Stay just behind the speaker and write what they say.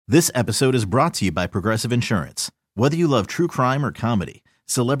This episode is brought to you by Progressive Insurance. Whether you love true crime or comedy,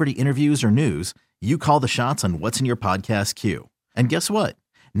 celebrity interviews or news, you call the shots on what's in your podcast queue. And guess what?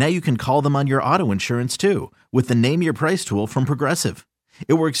 Now you can call them on your auto insurance too with the Name Your Price tool from Progressive.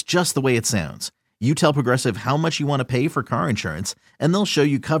 It works just the way it sounds. You tell Progressive how much you want to pay for car insurance, and they'll show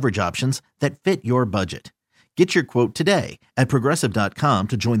you coverage options that fit your budget. Get your quote today at Progressive.com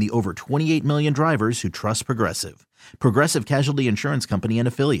to join the over 28 million drivers who trust Progressive. Progressive Casualty Insurance Company and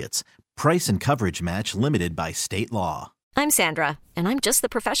Affiliates. Price and coverage match limited by state law. I'm Sandra, and I'm just the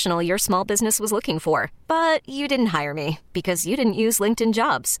professional your small business was looking for. But you didn't hire me because you didn't use LinkedIn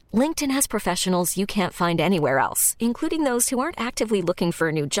Jobs. LinkedIn has professionals you can't find anywhere else, including those who aren't actively looking for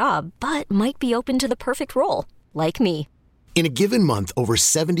a new job, but might be open to the perfect role, like me. In a given month, over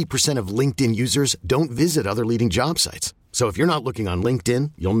 70% of LinkedIn users don't visit other leading job sites. So if you're not looking on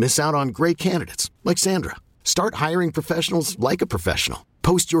LinkedIn, you'll miss out on great candidates like Sandra. Start hiring professionals like a professional.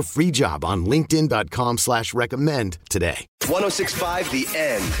 Post your free job on linkedin.com/recommend today. 106.5 The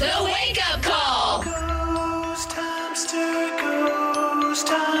End. The Wake Up Call. Ghost hamster, ghost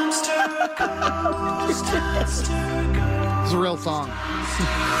hamster, ghost hamster. It's a real song.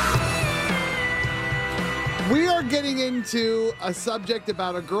 We are getting into a subject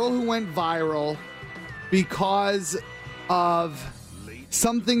about a girl who went viral because of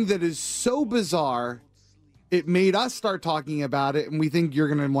something that is so bizarre. It made us start talking about it, and we think you're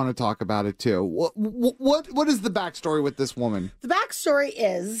going to want to talk about it too. What is the backstory with this woman? The backstory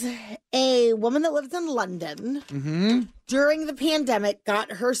is a woman that lives in London during the pandemic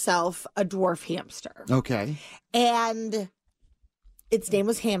got herself a dwarf hamster. Okay. And its name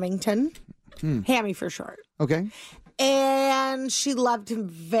was Hamilton. Hammy for short. Okay. And she loved him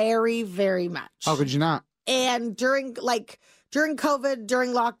very, very much. How could you not? And during COVID,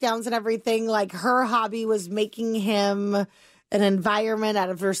 during lockdowns and everything, like her hobby was making him an environment out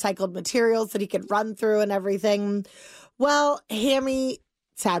of recycled materials that he could run through and everything. Well, Hammy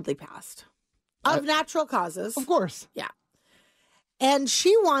sadly passed of natural causes. Of course. Yeah. And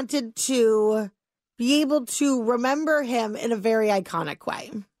she wanted to be able to remember him in a very iconic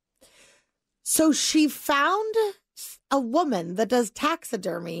way. So she found a woman that does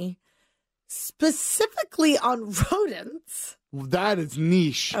taxidermy specifically on rodents. That is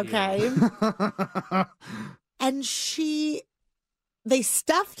niche. Okay. And they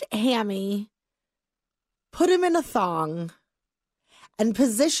stuffed Hammy, put him in a thong, and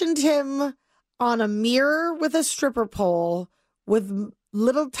positioned him on a mirror with a stripper pole with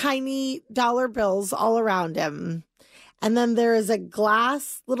little tiny dollar bills all around him. And then there is a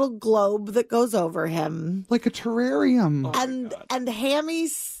glass little globe that goes over him. Like a terrarium. And Hammy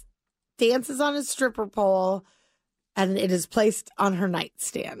dances on his stripper pole, and it is placed on her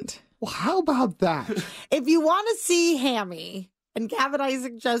nightstand. Well, how about that? If you want to see Hammy, and Gavin, I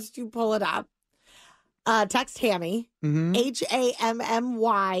suggest you pull it up, text Hammy, Hammy, to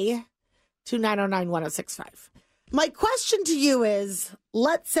 909-1065. My question to you is,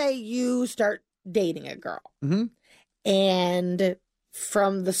 let's say you start dating a girl. And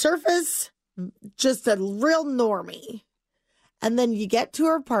from the surface, just a real normie. And then you get to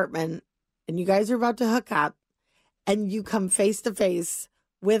her apartment and you guys are about to hook up and you come face to face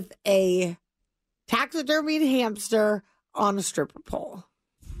with a taxidermied hamster on a stripper pole.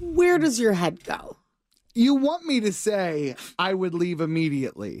 Where does your head go? You want me to say I would leave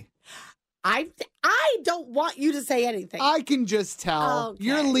immediately. I don't want you to say anything. I can just tell. Okay.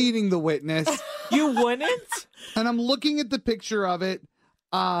 You're leading the witness. You wouldn't? And I'm looking at the picture of it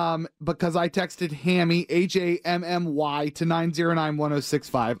because I texted Hammy, Hammy, to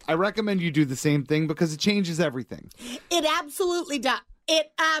 909-1065. I recommend you do the same thing because it changes everything. It absolutely does.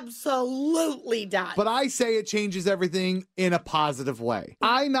 It absolutely does. But I say it changes everything in a positive way.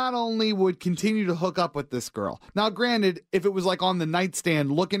 I not only would continue to hook up with this girl. Now, granted, if it was like on the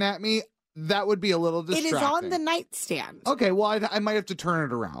nightstand looking at me, that would be a little distracting. It is on the nightstand. Okay, well, I might have to turn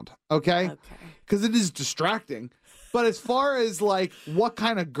it around, okay? Because it is distracting. But as far as, like, what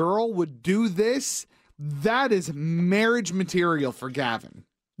kind of girl would do this, that is marriage material for Gavin.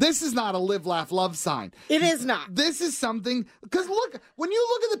 This is not a live, laugh, love sign. It is not. This is something, because look, when you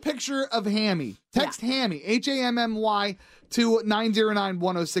look at the picture of Hammy, text Hammy, Hammy, to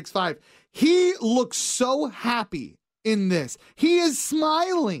 909-1065, he looks so happy in this. He is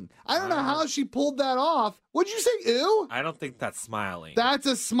smiling. I don't know how she pulled that off. What'd you say, ew? I don't think that's smiling. That's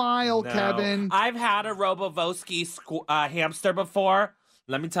a smile, No. Kevin. I've had a Robovoski hamster before.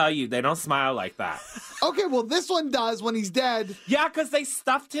 Let me tell you, they don't smile like that. Okay, well, this one does when he's dead. Yeah, because they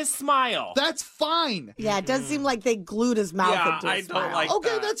stuffed his smile. That's fine. Yeah, it does seem like they glued his mouth into his smile. don't like Okay,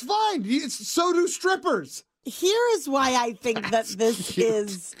 that. that's fine. So do strippers. here is why I think that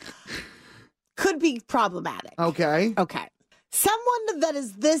this could be problematic. Okay. Okay. Someone that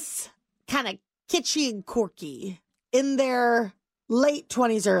is this kind of kitschy and quirky in their late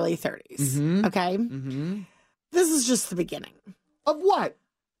 20s, early 30s. Mm-hmm. Okay. Mm-hmm. This is just the beginning. Of what?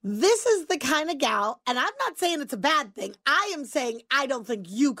 This is the kind of gal, and I'm not saying it's a bad thing. I am saying I don't think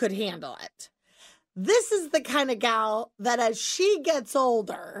you could handle it. This is the kind of gal that as she gets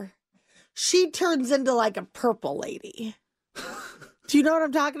older, she turns into like a purple lady. Do you know what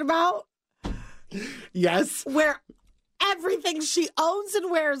I'm talking about? Yes. Where everything she owns and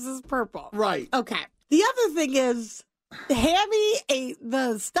wears is purple. Right. Okay. The other thing is,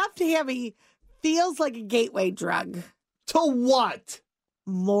 the stuffed hammy feels like a gateway drug. To what?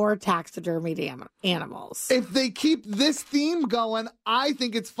 More taxidermied animals. If they keep this theme going, I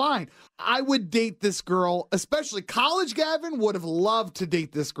think it's fine. I would date this girl, especially college Gavin would have loved to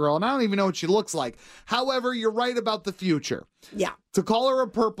date this girl, and I don't even know what she looks like. However, you're right about the future. Yeah. To call her a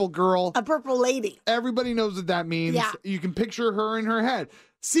purple girl. A purple lady. Everybody knows what that means. Yeah. You can picture her in her head.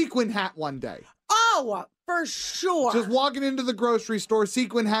 Sequin hat one day. Oh, for sure. Just walking into the grocery store,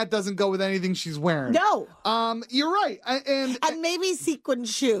 sequin hat doesn't go with anything she's wearing. No. You're right. And maybe sequin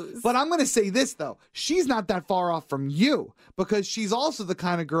shoes. But I'm going to say this, though. She's not that far off from you because she's also the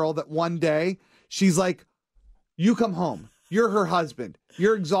kind of girl that one day she's like, you come home. You're her husband.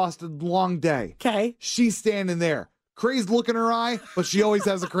 You're exhausted, long day. Okay. She's standing there. Crazed look in her eye, but she always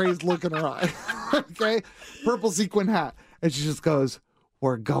has a crazed look in her eye. Okay? Purple sequin hat. And she just goes,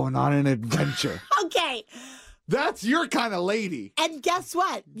 we're going on an adventure. Okay. That's your kind of lady. And guess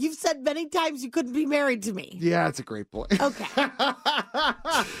what? You've said many times you couldn't be married to me. Yeah, that's a great point. Okay.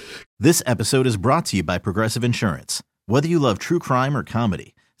 This episode is brought to you by Progressive Insurance. Whether you love true crime or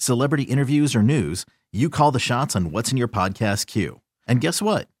comedy, celebrity interviews or news, you call the shots on what's in your podcast queue. And guess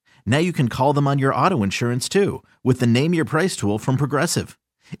what? Now you can call them on your auto insurance too with the Name Your Price tool from Progressive.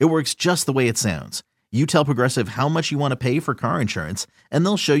 It works just the way it sounds. You tell Progressive how much you want to pay for car insurance, and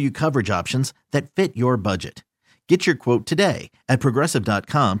they'll show you coverage options that fit your budget. Get your quote today at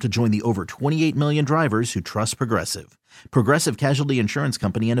Progressive.com to join the over 28 million drivers who trust Progressive. Progressive Casualty Insurance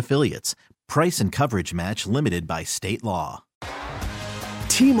Company and Affiliates. Price and coverage match limited by state law.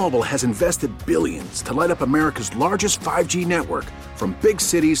 T-Mobile has invested billions to light up America's largest 5G network, from big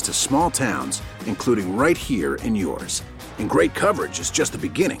cities to small towns, including right here in yours. And great coverage is just the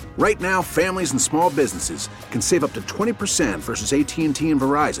beginning. Right now, families and small businesses can save up to 20% versus AT&T and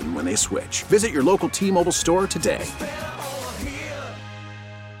Verizon when they switch. Visit your local T-Mobile store today.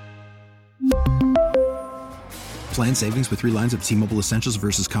 Plan savings with 3 lines of T-Mobile Essentials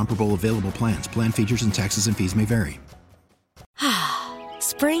versus comparable available plans. Plan features and taxes and fees may vary.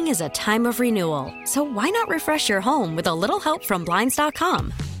 Spring is a time of renewal, so why not refresh your home with a little help from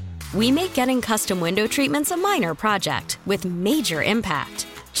Blinds.com? We make getting custom window treatments a minor project with major impact.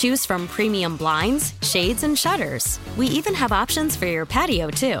 Choose from premium blinds, shades, and shutters. We even have options for your patio,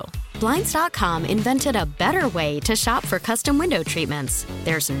 too. Blinds.com invented a better way to shop for custom window treatments.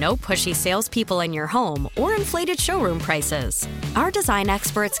 There's no pushy salespeople in your home or inflated showroom prices. Our design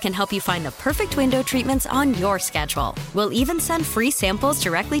experts can help you find the perfect window treatments on your schedule. We'll even send free samples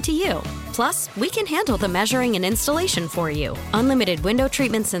directly to you. Plus, we can handle the measuring and installation for you. Unlimited window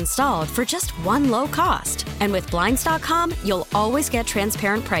treatments installed for just one low cost. And with Blinds.com, you'll always get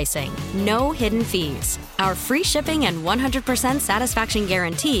transparent pricing. No hidden fees. Our free shipping and 100% satisfaction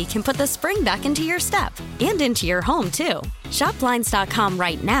guarantee can put the spring back into your step and into your home, too. Shop Blinds.com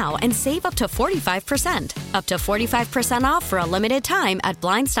right now and save up to 45%. Up to 45% off for a limited time at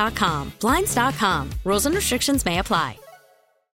Blinds.com. Blinds.com. Rules and restrictions may apply.